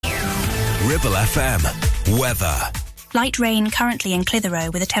Ribble FM. Weather. Light rain currently in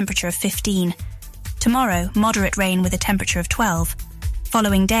Clitheroe with a temperature of 15. Tomorrow, moderate rain with a temperature of 12.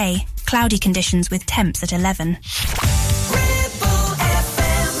 Following day, cloudy conditions with temps at 11.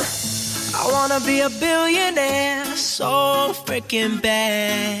 I wanna be a billionaire, so freaking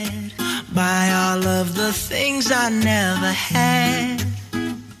bad. Buy all of the things I never had.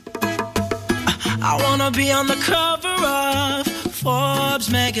 I wanna be on the cover of Forbes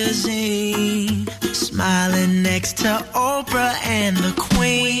magazine, smiling next to Oprah and the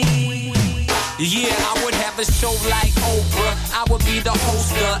Queen. Yeah, I would have a show like Oprah. I would be the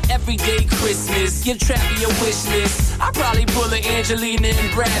host of Everyday Christmas. Give Travi a wish list. I'd probably pull a Angelina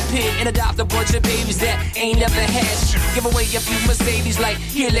and Brad Pitt and adopt a bunch of babies that ain't never had shit. Give away a few Mercedes like,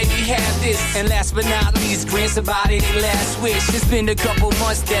 here lady, have this. And last but not least, grant somebody their last wish. It's been a couple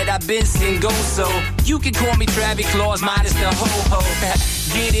months that I've been single, so you can call me Travis Claus minus the ho-ho.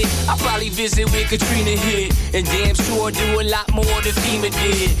 Get it? I'll probably visit where Katrina hit, and damn sure do a lot more than FEMA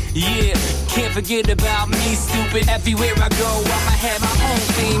did. Yeah, can't forget about me, stupid. Everywhere I go, I'ma have my own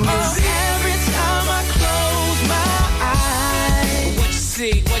theme music. Every time I close my eyes, what you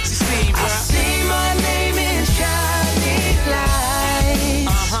see, bro? I see my name in shining lights.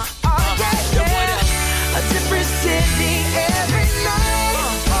 A different city every night.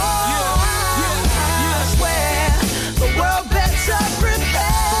 I swear the world better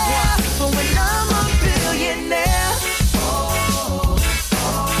prepare for when I'm a billionaire.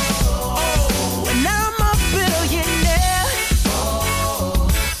 When I'm a billionaire.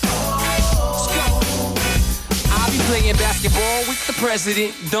 Let's go. I'll be playing basketball with the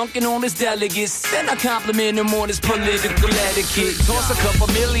president, dunking on his delegates. Then I compliment him on his political etiquette. Toss a couple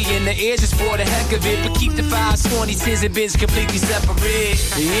million in the air just for the heck of it, but keep the 5s, 20s, 10s, and bins completely separate.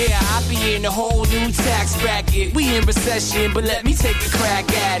 Yeah, I be in a whole new tax bracket. We in recession, but let me take a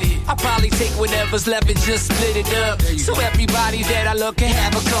crack at it. I'll probably take whatever's left and just split it up, so everybody that I love can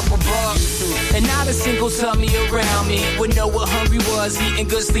have a couple bucks. And not a single tummy around me would know what hungry was, eating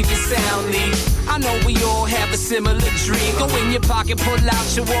good, sleeping soundly. I know we all have a similar dream. Go in your pocket, pull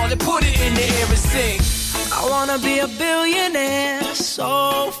out your wallet, put it in the air and sing. I wanna be a billionaire,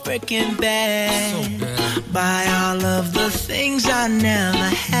 so freaking bad. Buy all of the things I never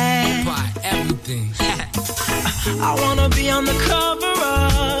had. Buy everything. I wanna be on the cover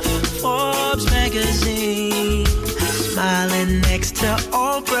of Forbes magazine, smiling next to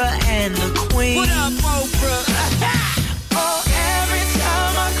Oprah and the Queen. What up, Oprah? Oh, every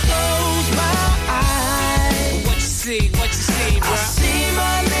time I close my eyes, what you see, bro? I see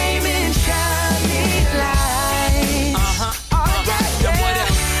my name in shining lights.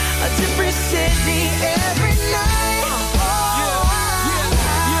 A different city every night.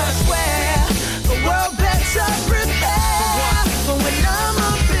 I swear the world better prepare for when I'm a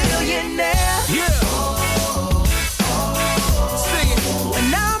billionaire. Sing it. When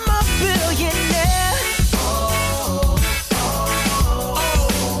I'm a billionaire.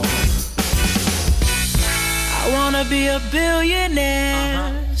 I wanna be a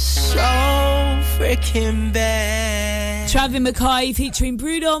billionaire, so freaking bad. Travis McCoy featuring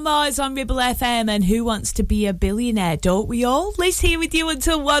Bruno Mars on Ribble FM, and Who Wants to Be a Billionaire, don't we all? Liz here with you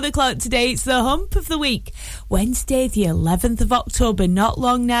until 1 o'clock today. It's the hump of the week, Wednesday the 11th of October. Not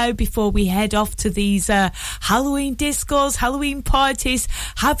long now before we head off to these Halloween discos, Halloween parties.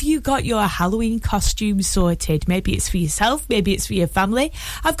 Have you got your Halloween costume sorted? Maybe it's for yourself, maybe it's for your family.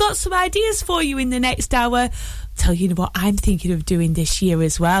 I've got some ideas for you in the next hour. Tell you what I'm thinking of doing this year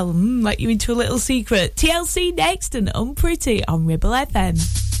as well. Let you into a little secret. TLC next and Unpretty on Ribble FM.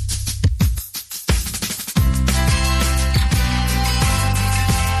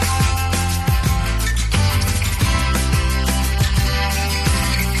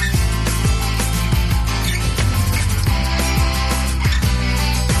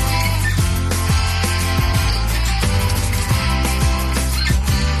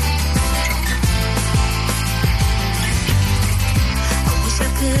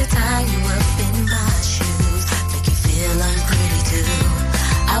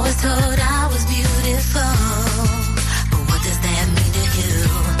 Told I was beautiful, but what does that mean to you?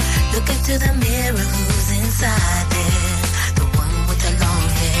 Look into the mirror, who's inside there? The one with the long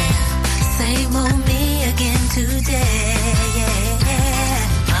hair. Same old me again today, yeah.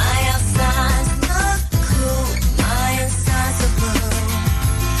 My outside's not cool, my inside's so blue.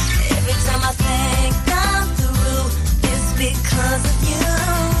 Every time I think I'm through, it's because of you.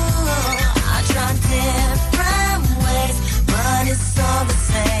 I try different ways, but it's all the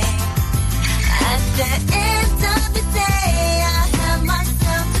same. At the end of the day, I have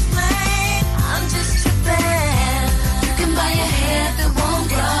myself to blame. I'm just tripping. You can buy your hair if it won't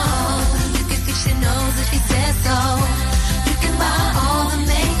grow.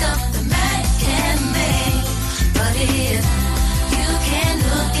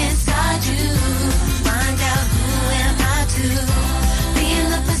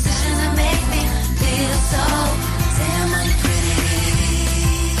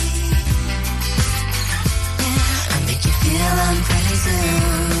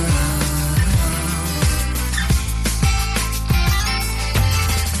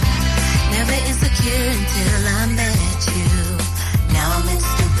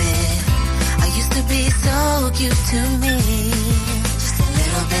 cute to me. Just a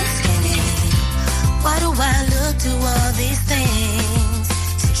little bit skinny. Why do I look to all these things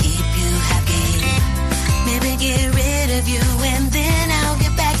to keep you happy? Maybe get rid of you and then I'll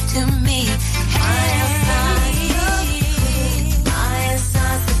get back to me.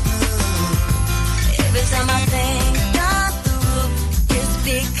 Every time I think I'm through, it's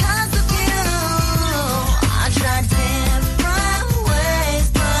because of you. I tried different ways,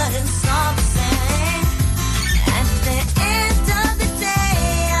 but it's all the same. At the end of the day,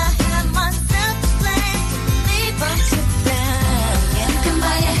 I have myself to blame. Leave up to them. You can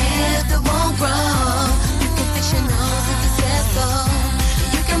buy a hair that won't grow. You can fix your nose if it says so.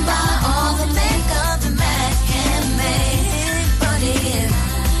 You can buy all the makeup the man can make. But if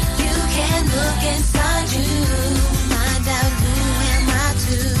you can't look inside you, find out who am I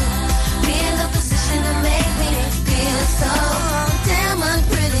to be in the position to make me feel so damn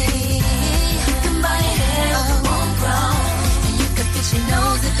unpretty. You can buy a hair that won't grow, and you can fix your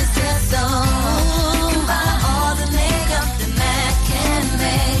nose if it says so. You can buy all the makeup the man can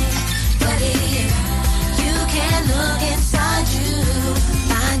make, but if you can't look inside you,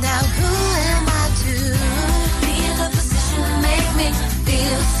 find out who am I to be in the position to make me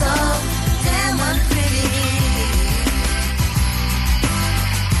feel so damn unpretty.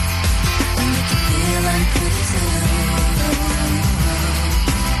 And make you feel unpretty too.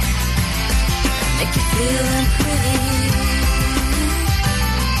 Make you feel unpretty.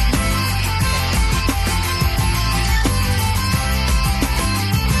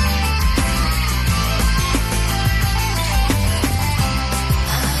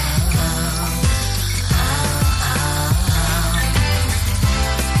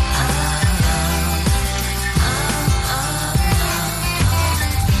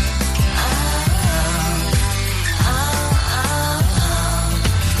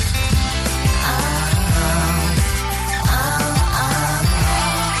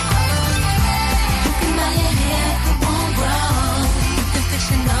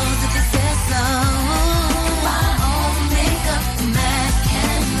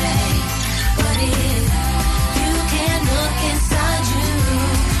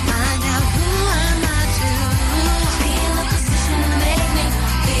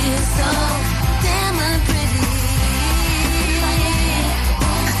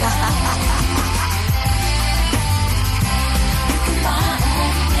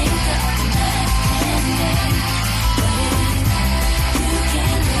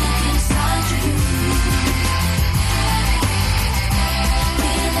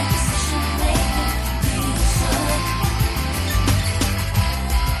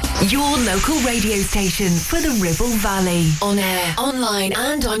 Your local radio station for the Ribble Valley. On air, online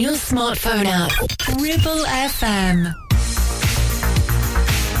and on your smartphone app. Ribble FM.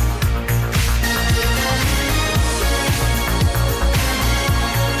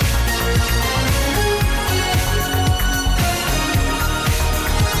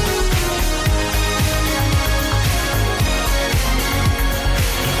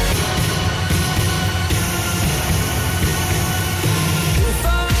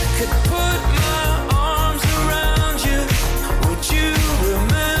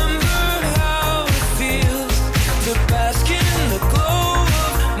 Remember how it feels to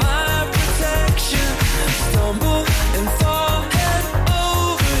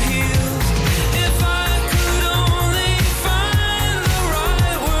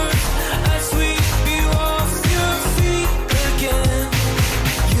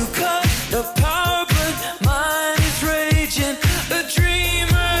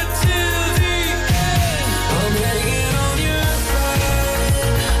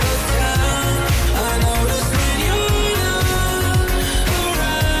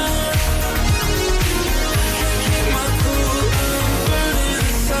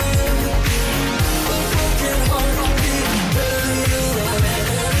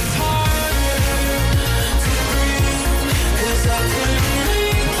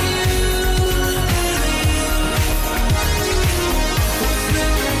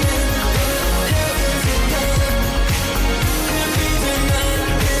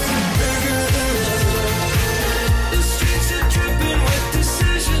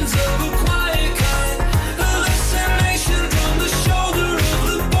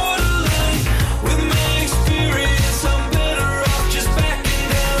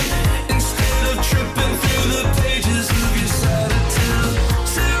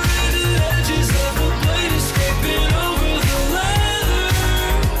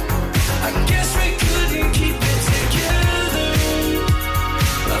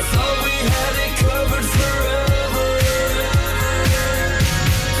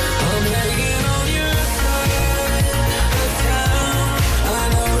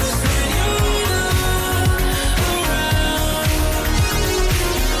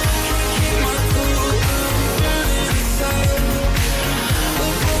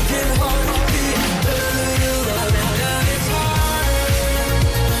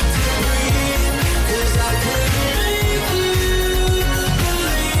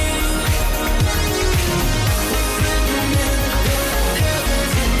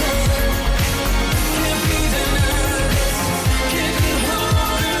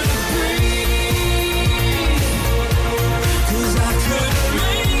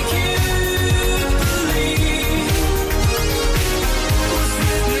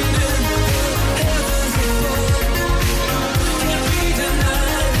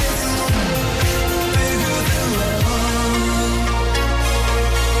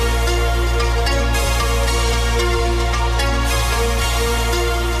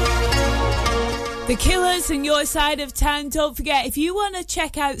The Killers and Your Side of Town. Don't forget, if you want to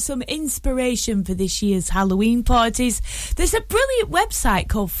check out some inspiration for this year's Halloween parties, there's a brilliant website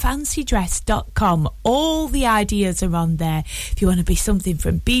called fancydress.com. All the ideas are on there. If you want to be something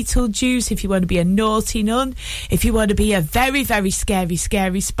from Beetlejuice, if you want to be a naughty nun, if you want to be a very, very scary,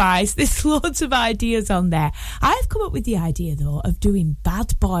 scary spice, there's loads of ideas on there. I've come up with the idea, though, of doing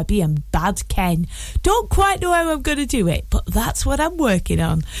Bad Barbie and Bad Ken. Don't quite know how I'm going to do it, but that's what I'm working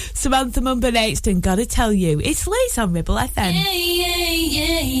on. Samantha Mumba next, and gotta tell you, it's Liz on Ribble FM. Yeah,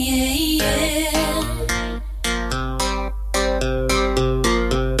 yeah, yeah, yeah.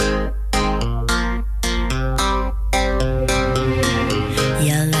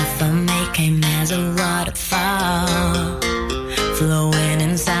 Your love for me came as a waterfall, flowing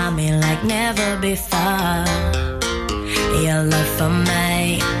inside me like never before. Your love for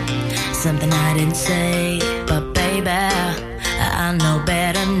me, something I didn't say, but baby, I know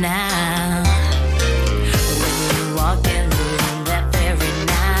better now. When you walked in the room that very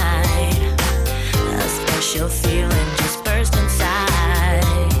night, a special feeling just burst inside.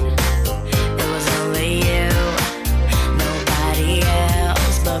 It was only you, nobody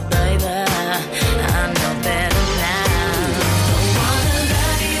else, but baby, I know better now. Don't wanna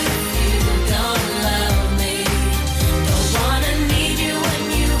love you if you don't love me. Don't wanna need you when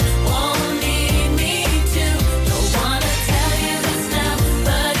you won't need me to. Don't wanna tell you this now,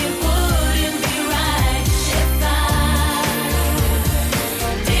 but it wouldn't be right if I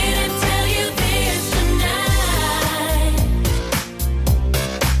didn't tell you this tonight.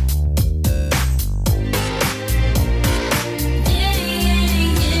 Yeah, yeah,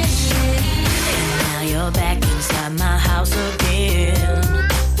 yeah. And now you're back inside my house again.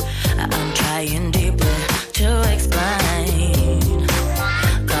 I'm trying deeply to explain,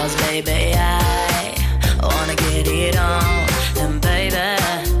 'cause baby, I wanna get it on, and baby,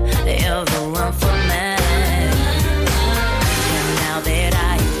 you're the one for me. And now that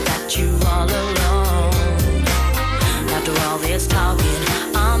I've got you all alone, after all this talking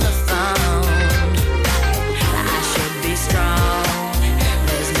on the phone, I should be strong.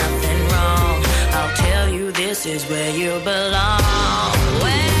 There's nothing wrong. I'll tell you, this is where you belong.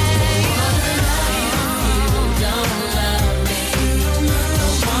 Where you don't love me.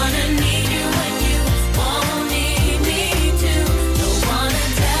 Don't wanna need you when you won't need me to. Don't wanna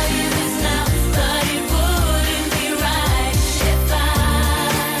tell you this now, but it wouldn't be right if I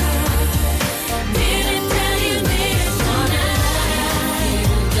didn't tell you this tonight.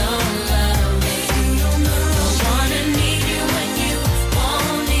 Don't love me. Don't wanna need you when you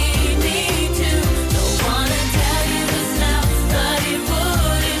won't need me to. Don't wanna tell you this now, but it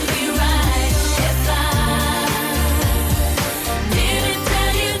wouldn't be right if I didn't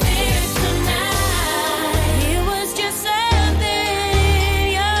tell you this tonight. It was just something in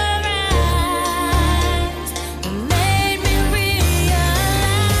your eyes that made me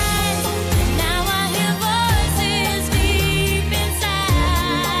realize. And now I hear voices deep inside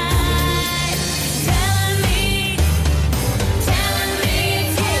telling me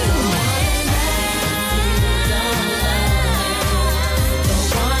it's you. Don't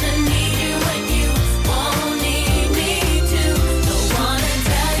wanna need you when you won't need me to. Don't wanna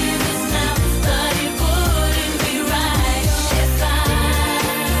tell you this now, but it wouldn't be right if I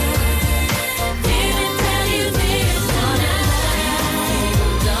didn't tell you this tonight.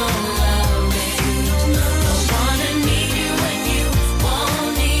 Don't love me. Don't wanna need you when you won't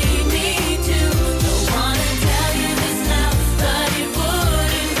need me to. Don't wanna tell you this now, but it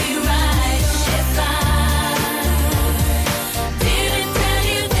wouldn't be right if I didn't tell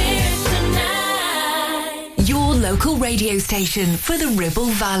you this tonight. Your local radio station for the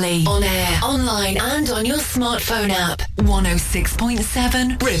Ribble Valley. On air, online and on your smartphone app.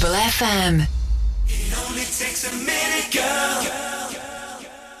 106.7 Ribble FM. It only takes a minute, girl.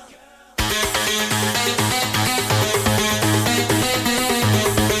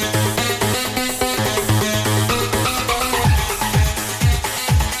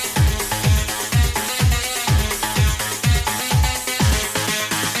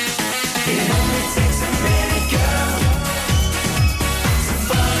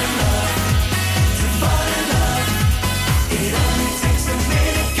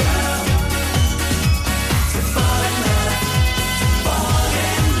 Fall in love.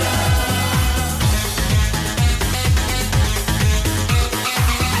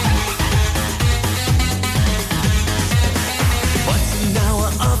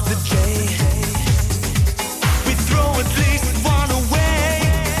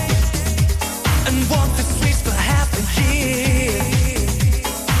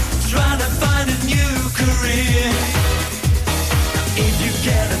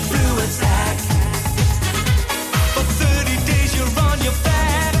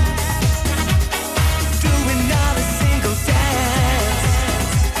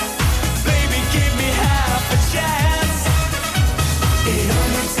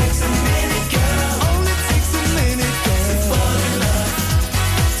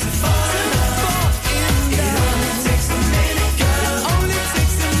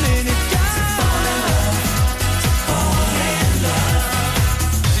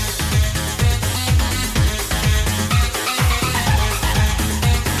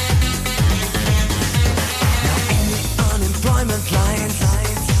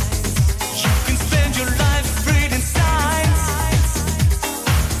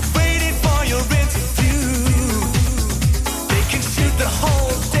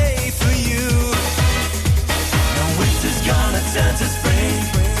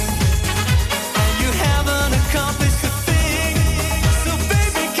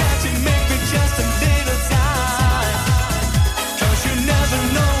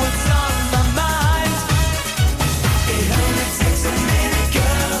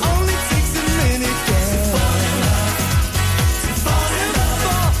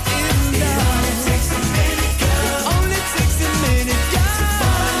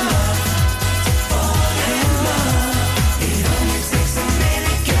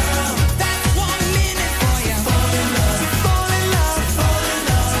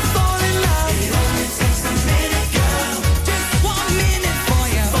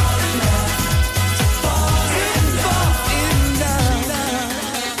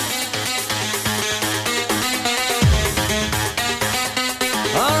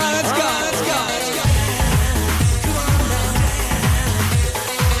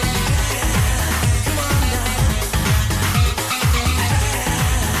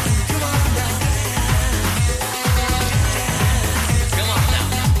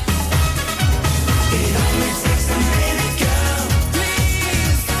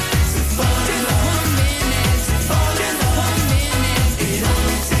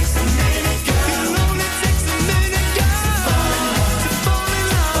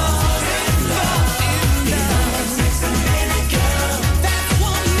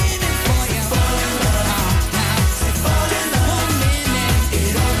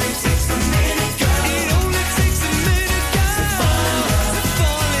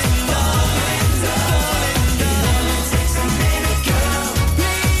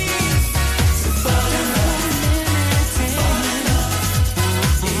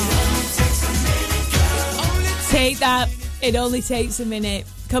 Take that. It only takes a minute.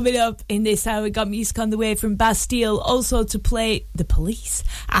 Coming up in this hour, we've got music on the way from Bastille, also to play The Police.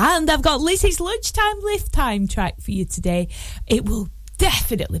 And I've got Lizzie's Lunchtime Lift Time track for you today. It will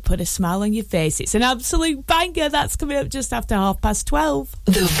definitely put a smile on your face. It's an absolute banger. That's coming up just after 12:30.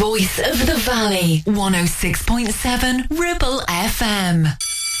 The Voice of the Valley, 106.7 Ribble FM.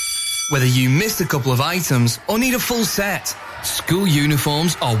 Whether you missed a couple of items or need a full set, school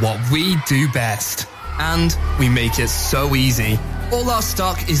uniforms are what we do best. And we make it so easy. All our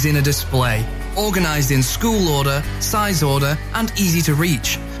stock is in a display, organised in school order, size order, and easy to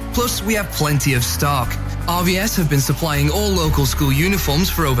reach. Plus, we have plenty of stock. RVS have been supplying all local school uniforms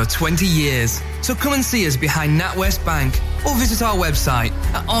for over 20 years. So come and see us behind NatWest Bank or visit our website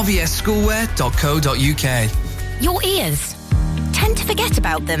at rvsschoolwear.co.uk. Your ears. Tend to forget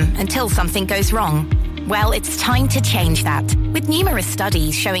about them until something goes wrong. Well, it's time to change that. With numerous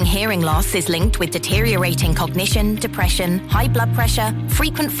studies showing hearing loss is linked with deteriorating cognition, depression, high blood pressure,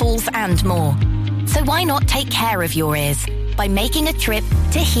 frequent falls and more. So why not take care of your ears by making a trip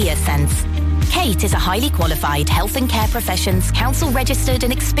to HearSense? Kate is a highly qualified health and care professions, council-registered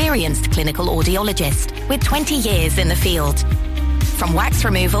and experienced clinical audiologist with 20 years in the field. From wax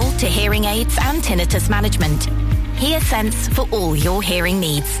removal to hearing aids and tinnitus management, HearSense for all your hearing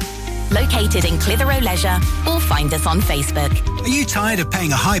needs. Located in Clitheroe Leisure, or find us on Facebook. Are you tired of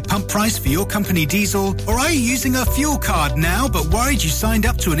paying a high pump price for your company diesel? Or are you using a fuel card now but worried you signed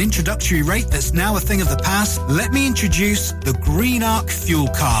up to an introductory rate that's now a thing of the past? Let me introduce the Green Arc Fuel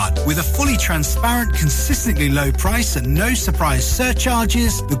Card. With a fully transparent, consistently low price and no surprise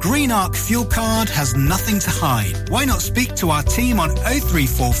surcharges, the Green Arc Fuel Card has nothing to hide. Why not speak to our team on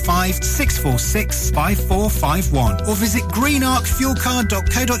 0345 646 5451 or visit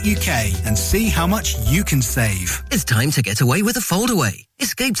greenarcfuelcard.co.uk and see how much you can save. It's time to get away with a foldaway.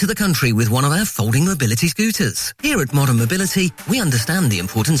 Escape to the country with one of our folding mobility scooters. Here at Modern Mobility, we understand the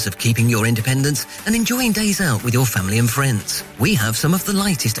importance of keeping your independence and enjoying days out with your family and friends. We have some of the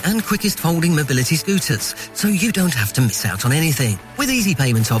lightest and quickest folding mobility scooters, so you don't have to miss out on anything. With easy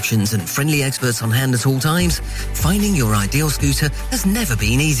payment options and friendly experts on hand at all times, finding your ideal scooter has never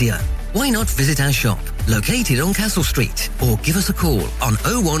been easier. Why not visit our shop, located on Castle Street, or give us a call on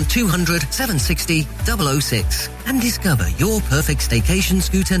 01200 760 006 and discover your perfect staycation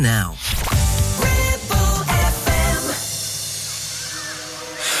scooter now.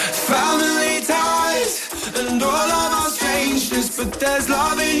 Family ties and all of our strangeness, but there's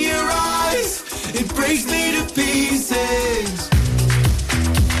love in your eyes. It breaks me to pieces.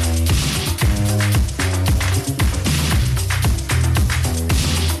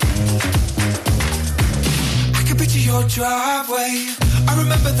 Your driveway, I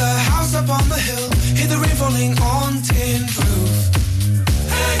remember the house up on the hill, hear the rain falling on tin roof.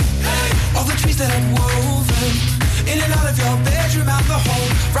 Hey, hey, all the trees that I'd woven in and out of your bedroom and the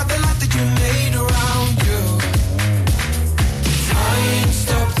home, wrap the light that you made around you. Time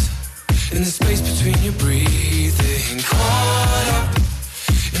stopped in the space between your breathing, caught up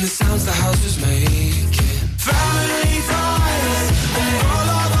in the sounds the house was making. Family ties and all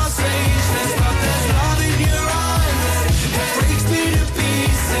of our strangeness, but there's love in your eyes. Breaks me to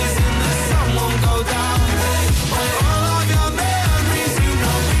pieces and the sun won't go down. When all of your memories, you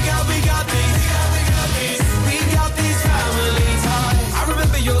know we got these family ties. I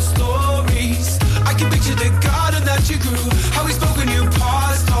remember your stories. I can picture the garden that you grew, how we spoke when you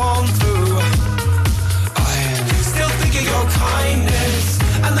passed on through. I still think of your kindness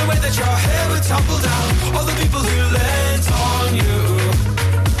and the way that your hair would tumble down. All the people who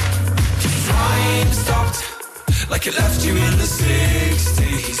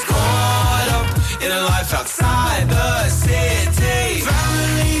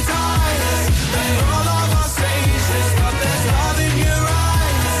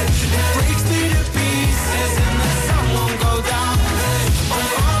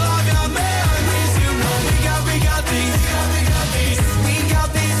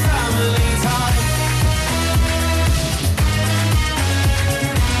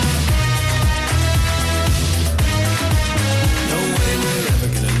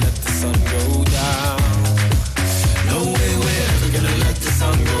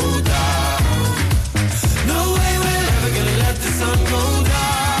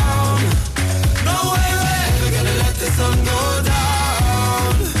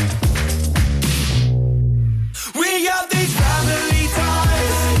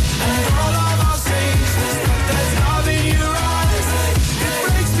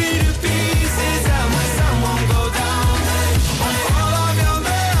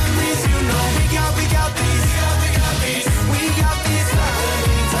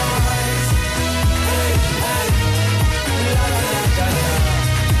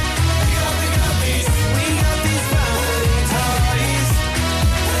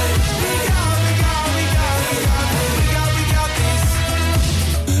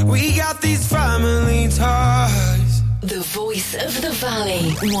We got these family ties. The Voice of the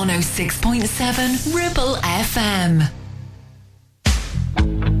Valley, 106.7 Ribble FM.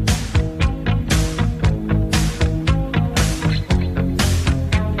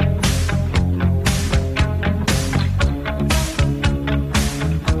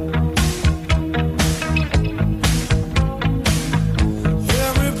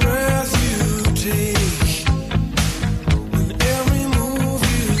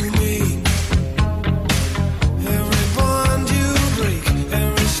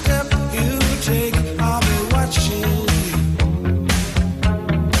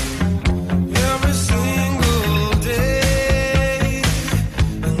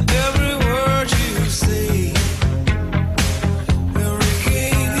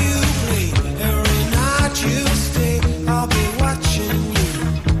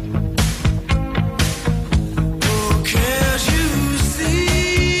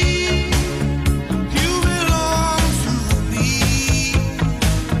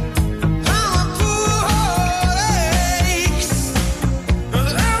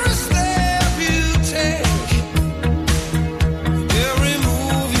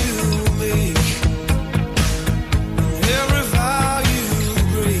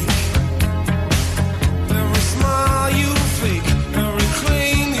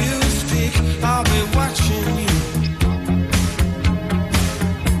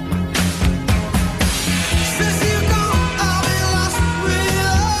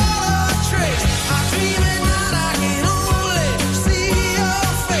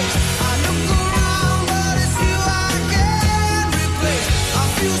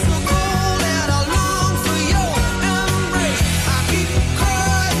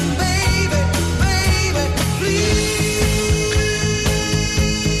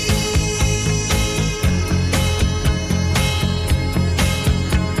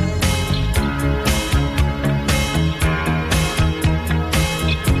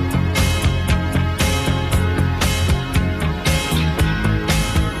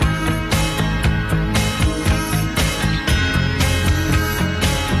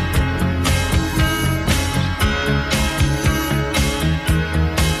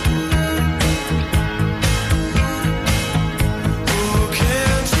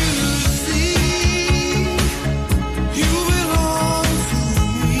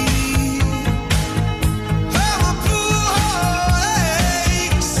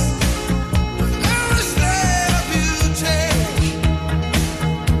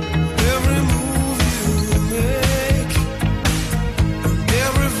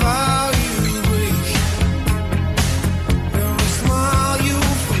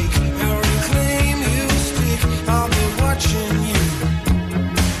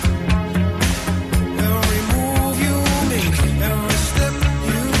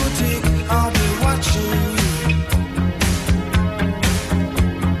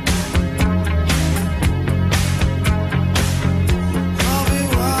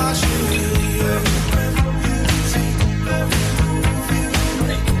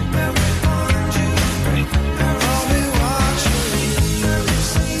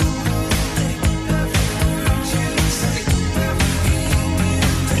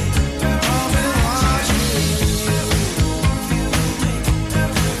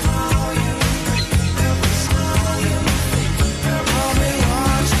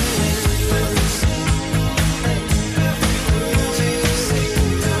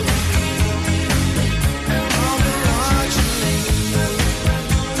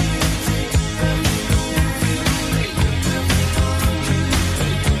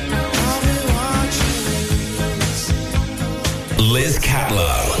 Liz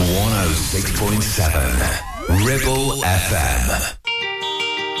Catlow, 106.7 Ribble FM.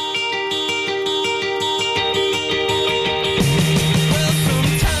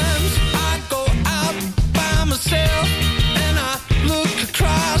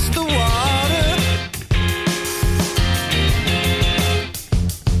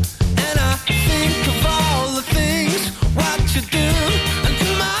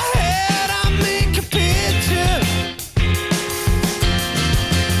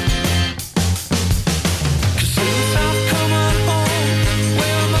 Come on home.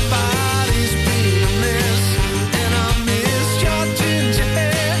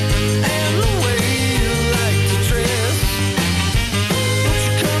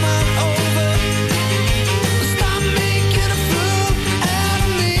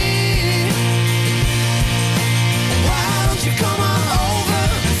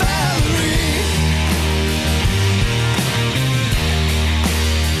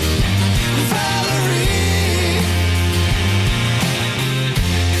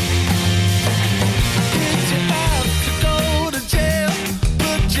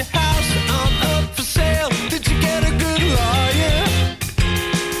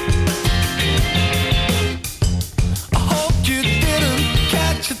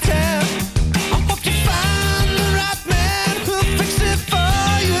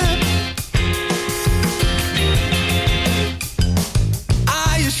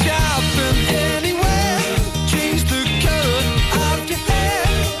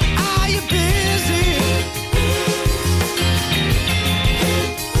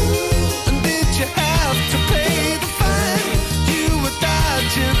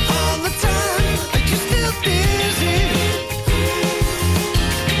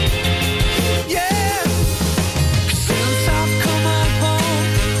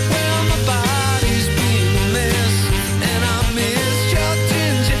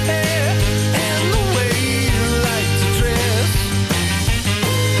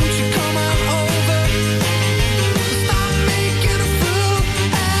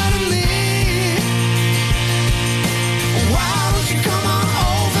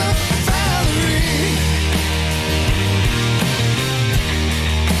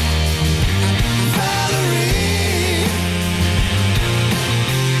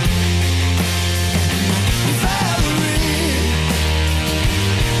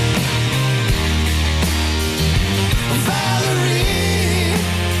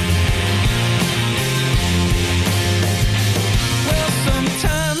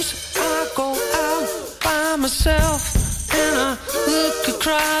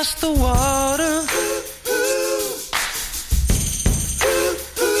 past the water.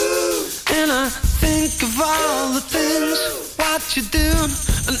 And I think of all the things what you're doing,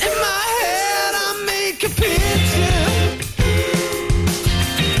 and in my head I make a picture.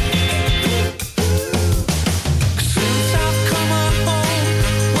 Since I've come on home,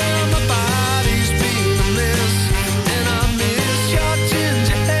 well my body's been a mess, and I miss your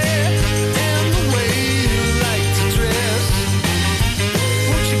ginger hair and the way you like to dress.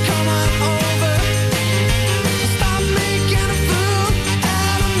 Won't you come on over and stop making a fool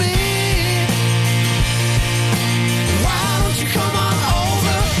out of me? Why don't you come on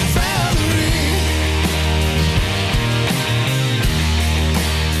over, Valerie?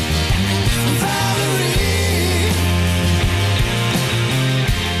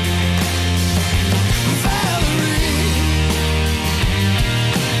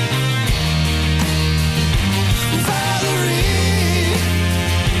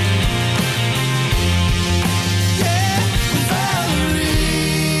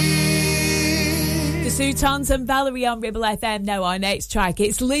 Soutons and Valerie on Ribble FM. Now our next track,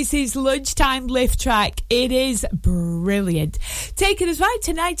 it's Lizzie's Lunchtime Lift track. It is brilliant. Taking us right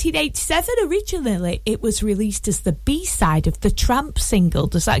to 1987. Originally it was released as the B-side of the Tramp single.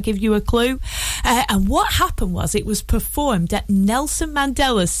 Does that give you a clue? And what happened was it was performed at Nelson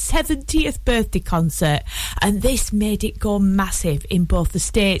Mandela's 70th birthday concert, and this made it go massive in both the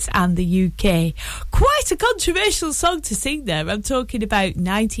States and the UK. Quite a controversial song to sing there. I'm talking about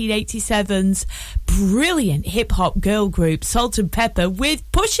 1987's brilliant hip-hop girl group Salt and Pepper with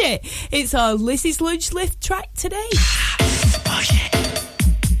Push It. It's our Lizzie's Lunch Lift track today. Push it.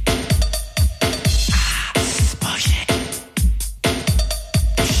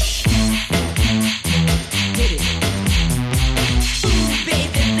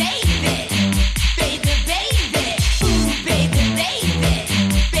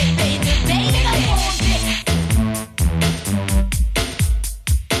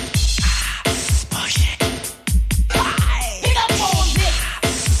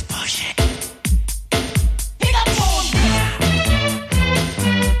 Pick up on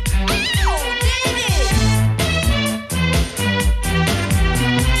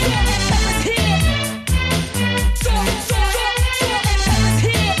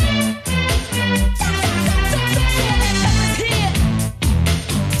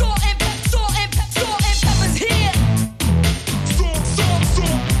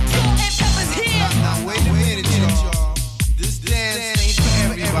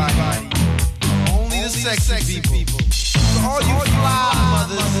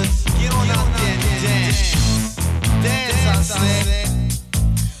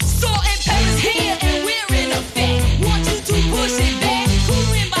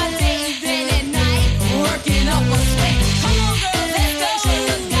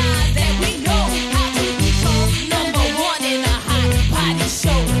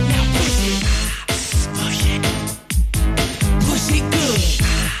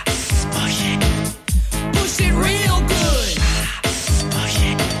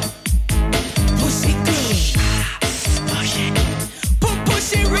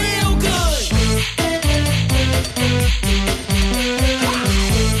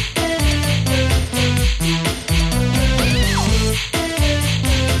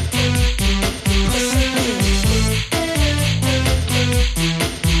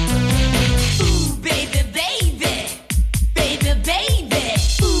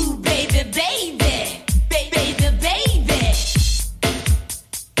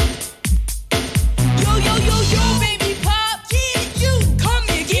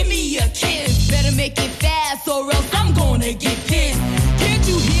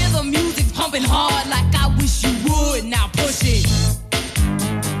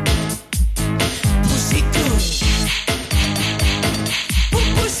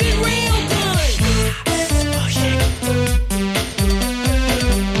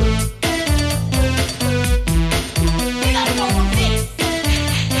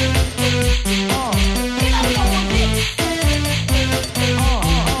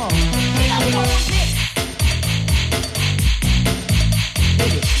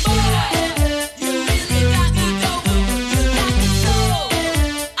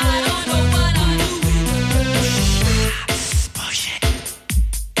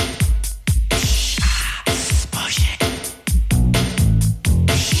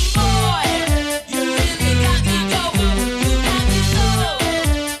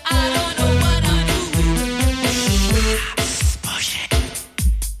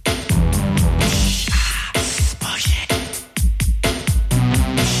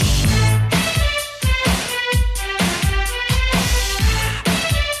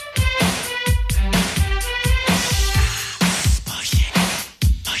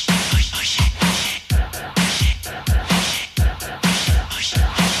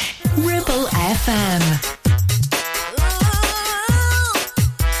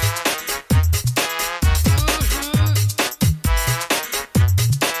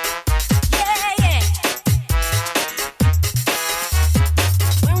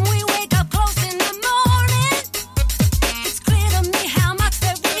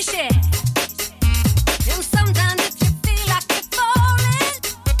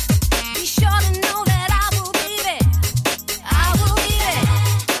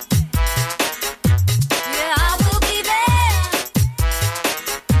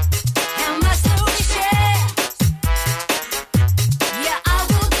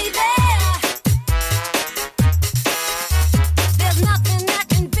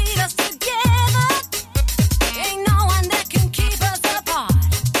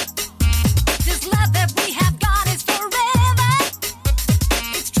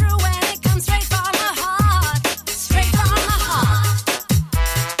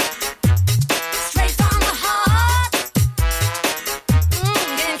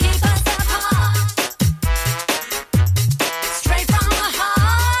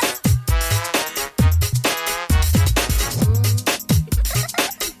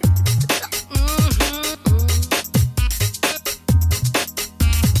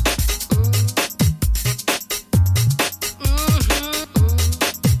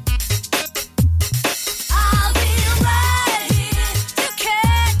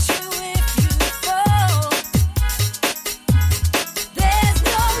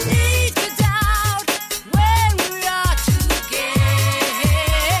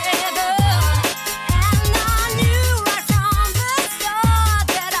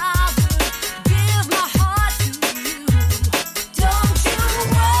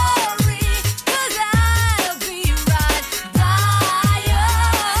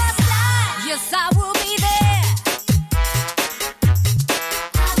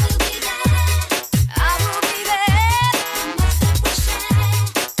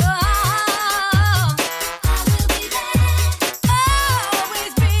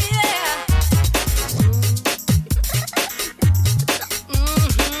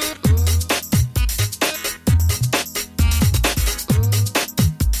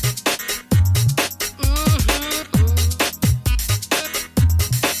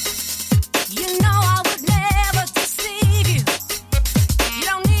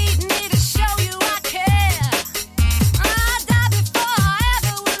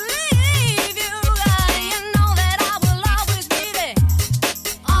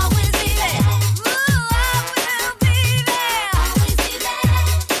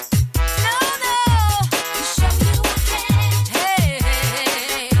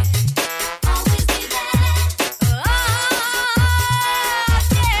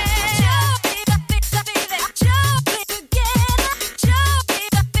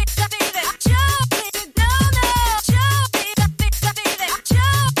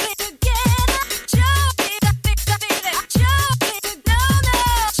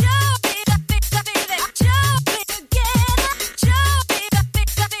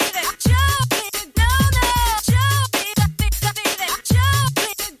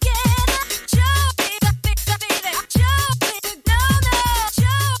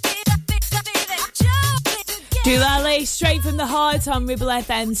Doolally, straight from the heart on Ribble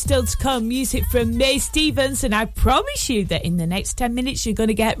FM. Still to come, music from May Stevens, and I promise you that in the next 10 minutes you're going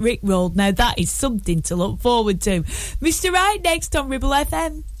to get rickrolled. Now that is something to look forward to. Mr. Right next on Ribble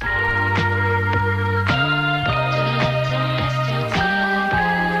FM.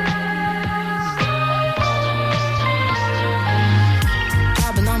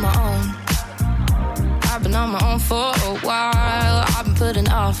 I've been on my own for a while. I've been putting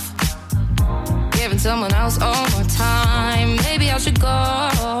off giving someone else all more time. Maybe I should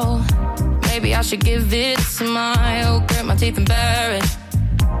go. Maybe I should give it a smile. Grit my teeth and bear it.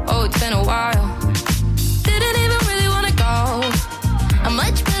 Oh, it's been a while. Didn't even really want to go. I'm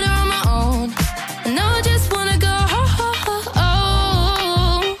much better on my own. And now I just want to go.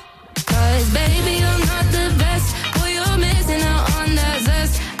 Cause baby, I'm not the best. Boy, you're missing out on that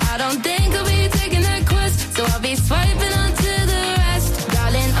zest. I don't think I'll be taking that quest. So I'll be swiping on to the rest.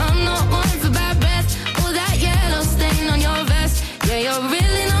 Darling, I'm not one for bad breath. Oh, that yellow stain on your vest. Yeah, you're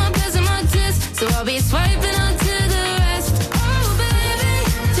really not passing my test. So I'll be swiping on to the rest. Oh, baby,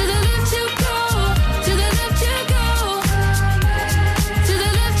 to the left you go. To the left you go. To the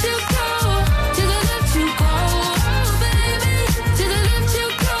left you go. To the left you go. Oh, baby, to the left you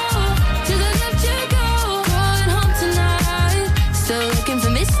go. To the left you go. Going home tonight. Still looking for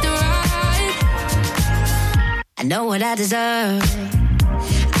Mr. Right. I know what I deserve.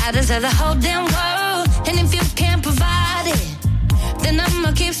 I deserve the whole damn world. And if you can't provide it, then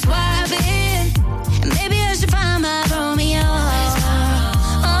I'ma keep swiping. And maybe I should find my Romeo.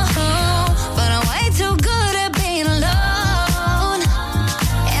 But I'm way too good at being alone.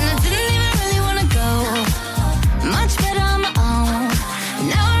 And I didn't even really wanna go. Much better on my own.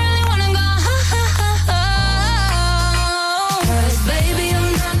 Now I really wanna go. Cause baby,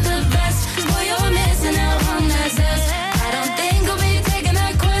 I'm not the best. Cause boy, you're missing out on that zest. I don't think I'll be taking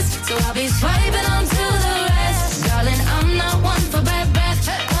that quest. So I'll be swiping on to the rest. Darling, I'm not one for bad breath.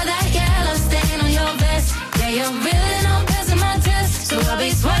 Or that yellow stain on your vest. Yeah, you're really not passing my test. So I'll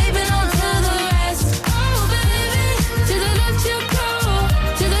be swiping on to the rest. Oh, baby, to the left you go.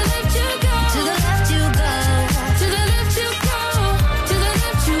 To the left you go. To the left you go. To the left you go. To the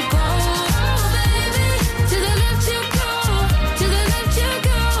left you go. Oh, baby, to the left you go. To the left you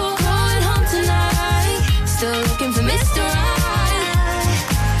go. Going home tonight. Still looking for Mr. Right.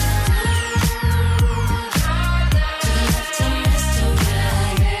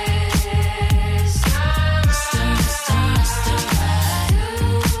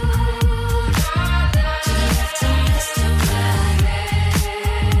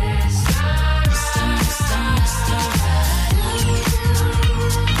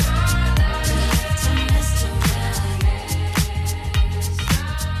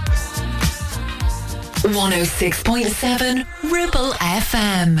 .7 Ribble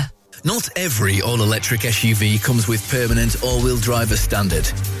FM. Not every all-electric SUV comes with permanent all-wheel drive as standard.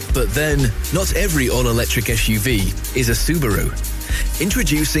 But then, not every all-electric SUV is a Subaru.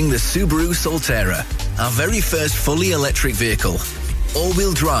 Introducing the Subaru Solterra, our very first fully electric vehicle.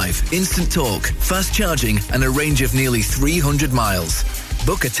 All-wheel drive, instant torque, fast charging, and a range of nearly 300 miles.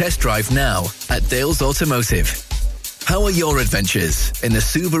 Book a test drive now at Dales Automotive. How are your adventures in the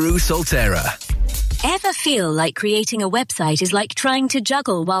Subaru Solterra? Ever feel like creating a website is like trying to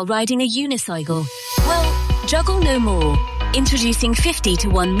juggle while riding a unicycle? Well, juggle no more. Introducing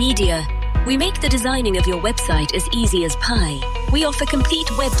 50-to-1 Media. We make the designing of your website as easy as pie. We offer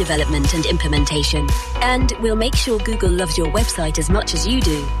complete web development and implementation. And we'll make sure Google loves your website as much as you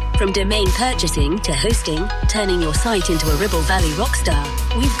do. From domain purchasing to hosting, turning your site into a Ribble Valley rockstar,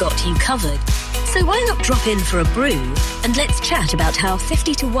 we've got you covered. So why not drop in for a brew and let's chat about how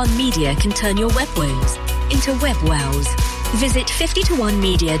 50-to-1 Media can turn your web woes into web wows. Visit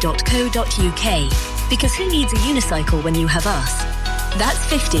 50to1media.co.uk because who needs a unicycle when you have us? That's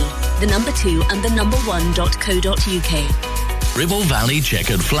 50, the number 2 and the number 1.co.uk. Ribble Valley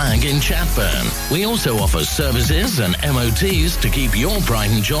Checkered Flag in Chatburn. We also offer services and MOTs to keep your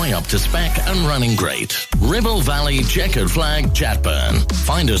pride and joy up to spec and running great. Ribble Valley Checkered Flag, Chatburn.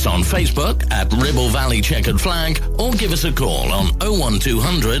 Find us on Facebook at Ribble Valley Checkered Flag or give us a call on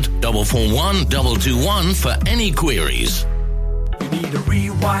 01200 441 221 for any queries. You need a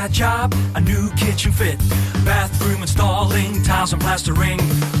rewire job, a new kitchen fit, bathroom installing, tiles and plastering,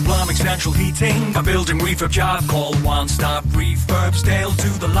 plumbing, central heating, a building refurb job. Call One Stop Refurbs, Dale to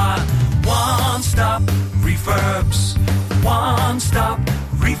the lot. One Stop Refurbs. One Stop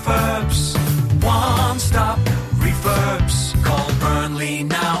Refurbs. One Stop Refurbs. Call Burnley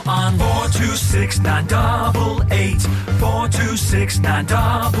now on 426-988.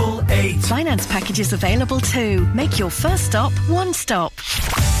 426-988. Finance packages available too. Make your first stop One Stop.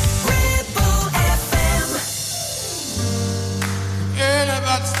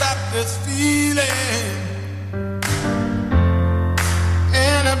 Anybody stop this feeling?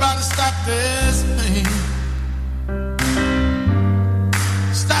 Anybody stop this pain?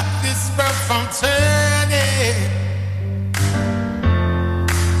 Stop this birth from turning,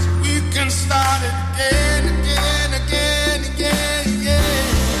 so we can start it again, again, again, again,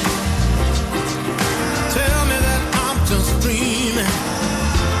 again. Tell me that I'm just dreaming.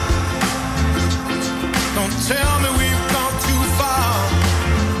 Don't tell me we've gone too far.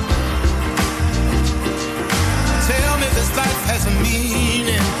 Tell me this life has a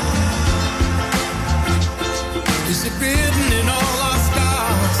meaning. Is it written in all our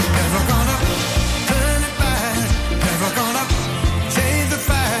stars? Never gonna turn it back. Never gonna change the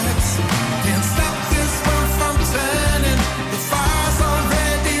facts. Can't stop this world from turning. The fire's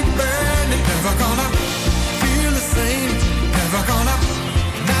already burning. Never gonna feel the same. Never gonna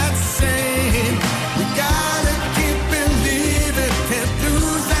not the same. We gotta keep believing. Can't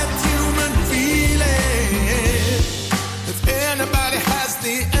lose that human feeling. If anybody has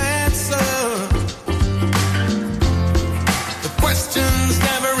the answer, the questions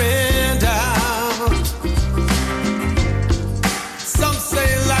never end out. Some say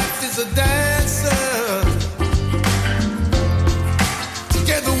life is a dancer.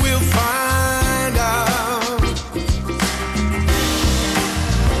 Together we'll find out.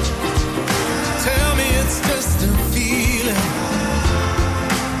 Tell me it's just a feeling.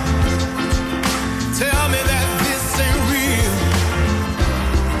 Tell me that this ain't real.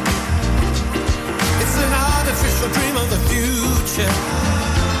 It's an artificial dream of the future.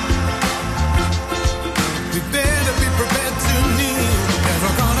 We better be prepared to kneel.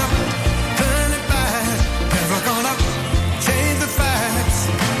 Never gonna turn it back. Never gonna change the facts.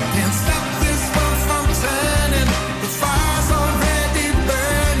 Can't stop this world from turning. The fire's already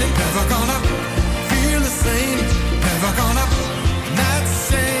burning. Never gonna feel the same. Never gonna not the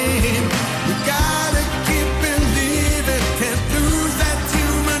same. We gotta keep believing. Can't lose that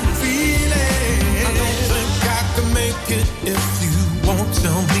human feeling. I don't think I can make it if you won't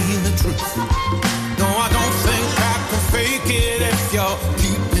tell me the truth. No, I don't think I can fake it if you're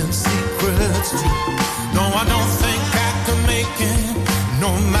keeping secrets too. No, I don't think I can make it,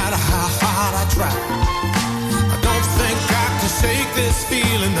 no matter how hard I try. I don't think I can shake this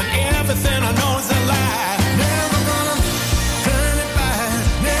feeling that everything I know is a lie. Never gonna turn it back.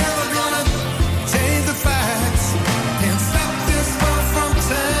 Never gonna change the facts. Can't stop this world from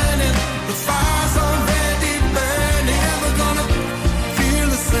turning. The fire's already burning. Never gonna feel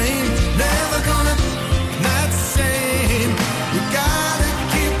the same. Never gonna not the same. We gotta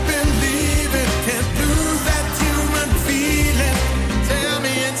keep believing. Can't lose that human feeling. Tell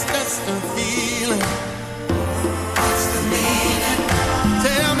me it's just a feeling. What's the meaning?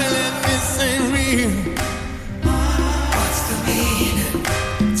 Tell me that this ain't real. What's the meaning?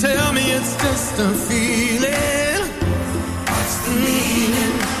 Tell me it's just a feeling. What's the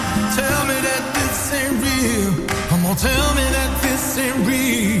meaning? Tell me that this ain't real. Come on, tell me that this ain't real.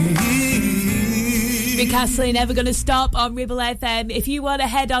 Rick Astley, Never Gonna Stop on Ribble FM. If you want to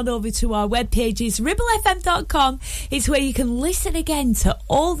head on over to our webpages, ribblefm.com, it's where you can listen again to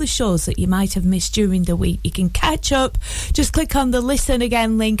all the shows that you might have missed during the week. You can catch up. Just click on the listen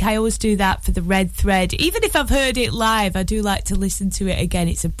again link. I always do that for the red thread. Even if I've heard it live, I do like to listen to it again.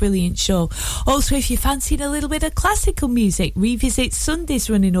 It's a brilliant show. Also, if you fancied a little bit of classical music, revisit Sunday's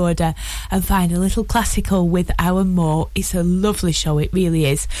running order and find a little classical with our Mo. It's a lovely show, it really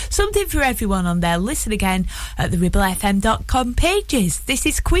is. Something for everyone on there. Listen again at the ribblefm.com pages. This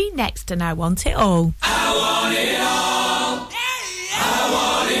is Queen next, and I Want It All. I want it all. I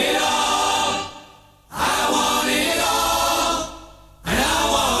want it all. I want it all. And I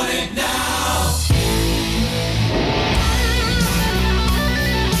want it now.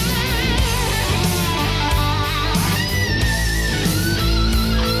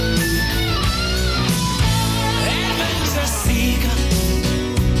 Adventure seeker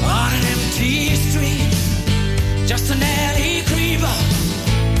on an empty street. Just an alley creeper,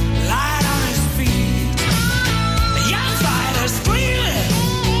 light on his feet.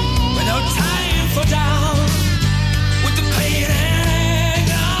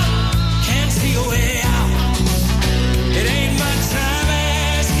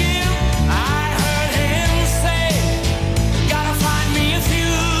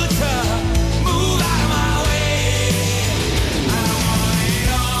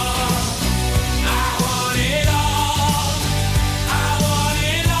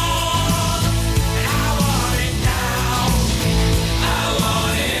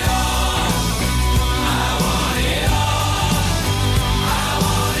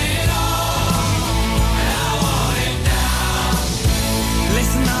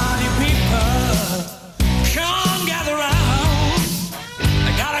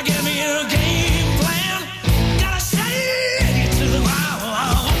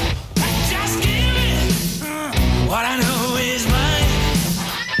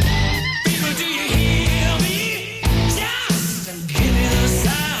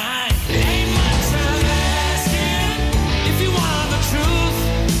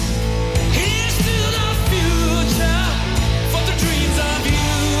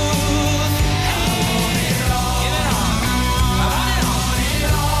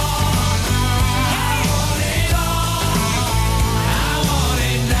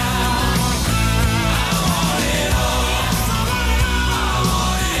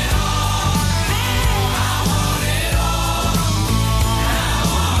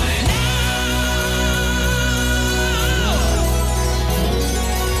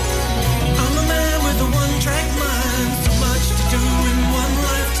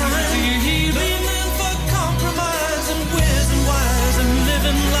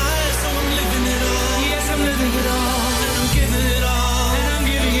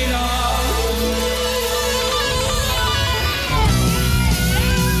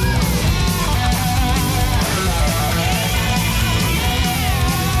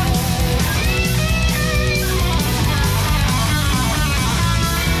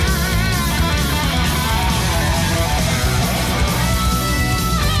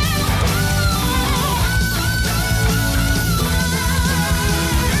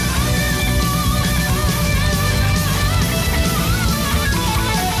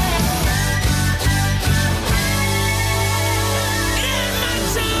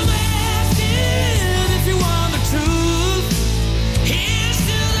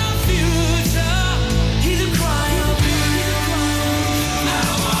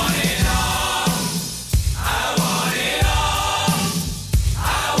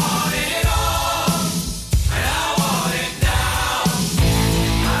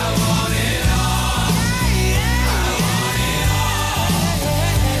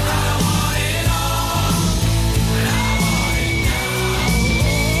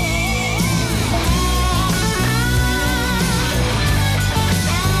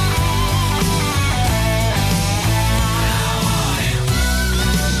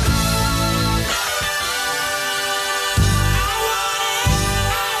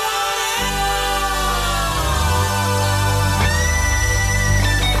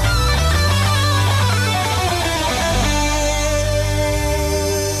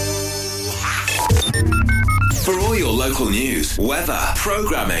 local news, weather,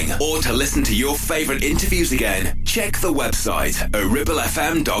 programming, or to listen to your favourite interviews again, check the website at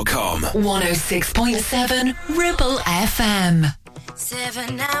ribblefm.com. 106.7 Ribble FM.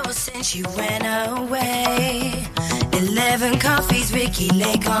 7 hours since you went away. 11 coffees, Ricky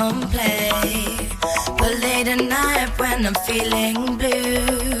Lake on play. But late at night when I'm feeling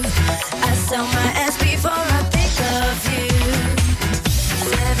blue, I saw my ass before I think of you.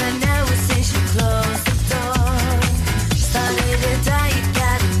 7 hours since you closed the door. Started to die, you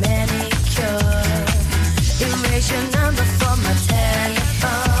got a manicure. Erase your number from my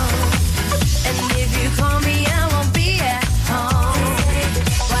telephone. And if you call me, I won't be at home.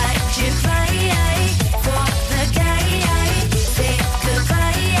 Why'd you cry for the guy? Say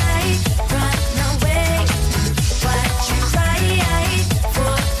goodbye, run away. Why'd you cry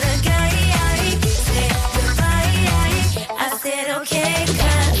for the guy? Say goodbye. I said okay,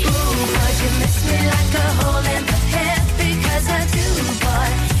 'cause ooh, boy, you miss me like a hole in the head, because I do, boy,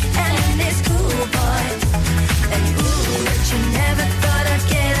 and it's cool, boy. And ooh, but you never thought I'd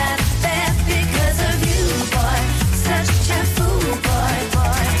get out of bed because of you, boy. Such a fool, boy,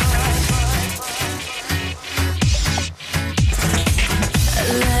 boy.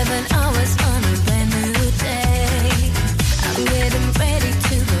 11 hours on a brand new day. I'm getting ready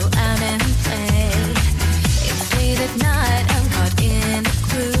to go out and play. It's late at night, I'm caught in a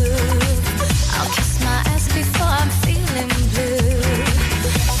groove. I'll kiss my ass before I'm feeling blue.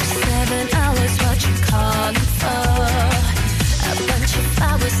 7 hours, what you calling for? A bunch of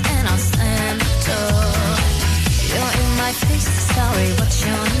flowers and I'll slam the door. You're in my face, sorry, what's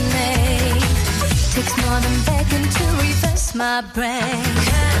your name? Takes more than begging to reverse my brain.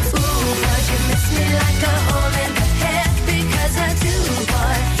 Ooh, boy, you miss me like a hole in the head, because I do,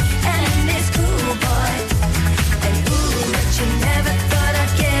 boy, and it's cool, boy. And ooh, but you never thought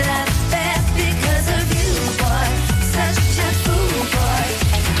I'd get out of bed because of you, boy. Such a fool, boy.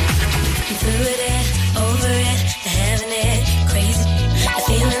 I'm through with it, over it, having it, crazy. I'm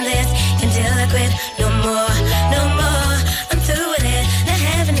feeling this, until I quit. No more, no more. I'm through with it, not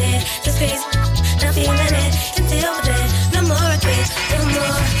having it, just crazy. Not feeling it, until I quit. No more I quit, no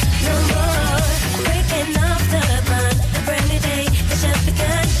more, no more. Breaking off the bond, a brand new day has just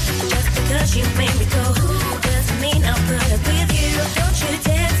begun. Just because you made me go, doesn't mean I'll put up with you. Don't you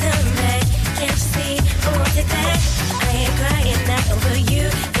dare tell me that, can't you see, I won't take that. I ain't crying, not over you.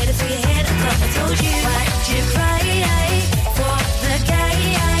 Get it through your head, I thought I told you. Why'd you cry for the guy?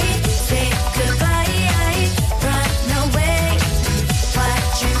 Say goodbye, run away. Why'd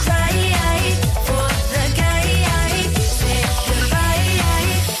you cry for the guy? Say goodbye.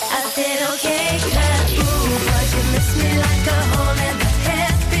 I said okay, 'cause ooh, boy, you miss me like a hole in the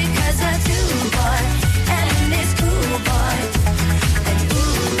head, because I do, boy, and it's cool, boy. And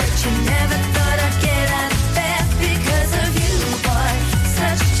ooh, but you never thought I'd get out of bed because of you, boy.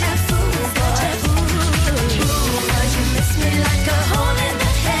 Such a fool, boy. Ooh, boy, you miss me like a hole in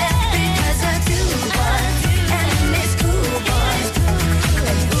the head, because I do, boy, and it's cool, boy.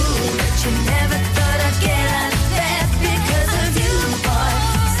 And ooh, but you never thought I'd get out of bed because of you, boy.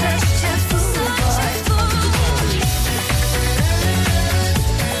 Such a fool, boy.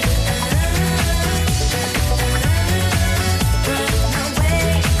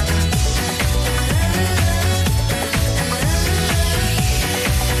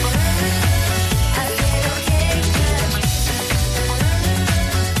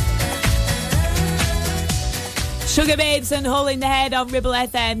 Sugar Babes and Hole in the Head on Ribble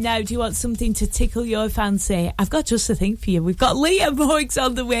FM. Now, do you want something to tickle your fancy? I've got just a thing for you. We've got Leah Morgs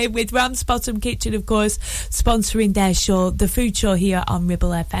on the way with Ramsbottom Kitchen, of course, sponsoring their show, the food show here on Ribble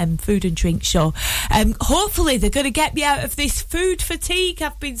FM, food and drink show. Hopefully they're going to get me out of this food fatigue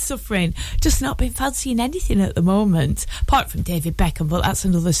I've been suffering. Just not been fancying anything at the moment, apart from David Beckham, but that's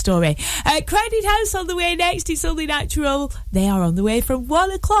another story. Crowded House on the way next. It's Only Natural. They are on the way from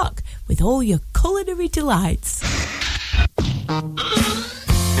 1 o'clock with all your culinary delights.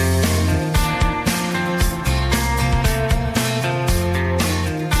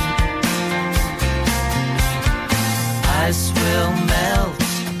 Ice will melt,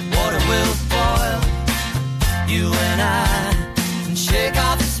 water will boil. You and I can shake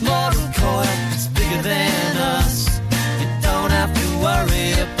off this mortal coil. It's bigger than us. You don't have to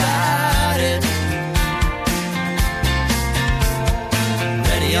worry about it.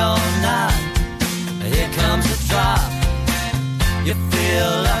 Ready or not, here comes the drop. You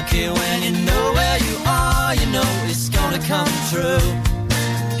feel lucky when you know where you are. You know it's gonna come true.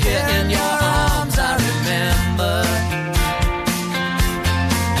 Here in your arms I remember.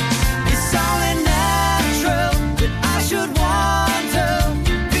 It's only natural that I should want to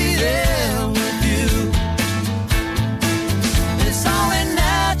be there with you.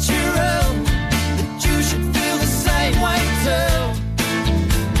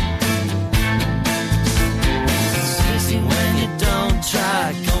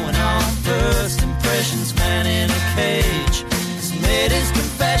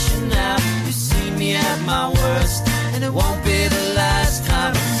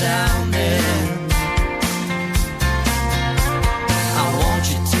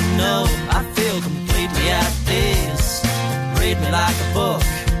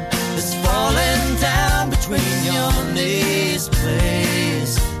 book.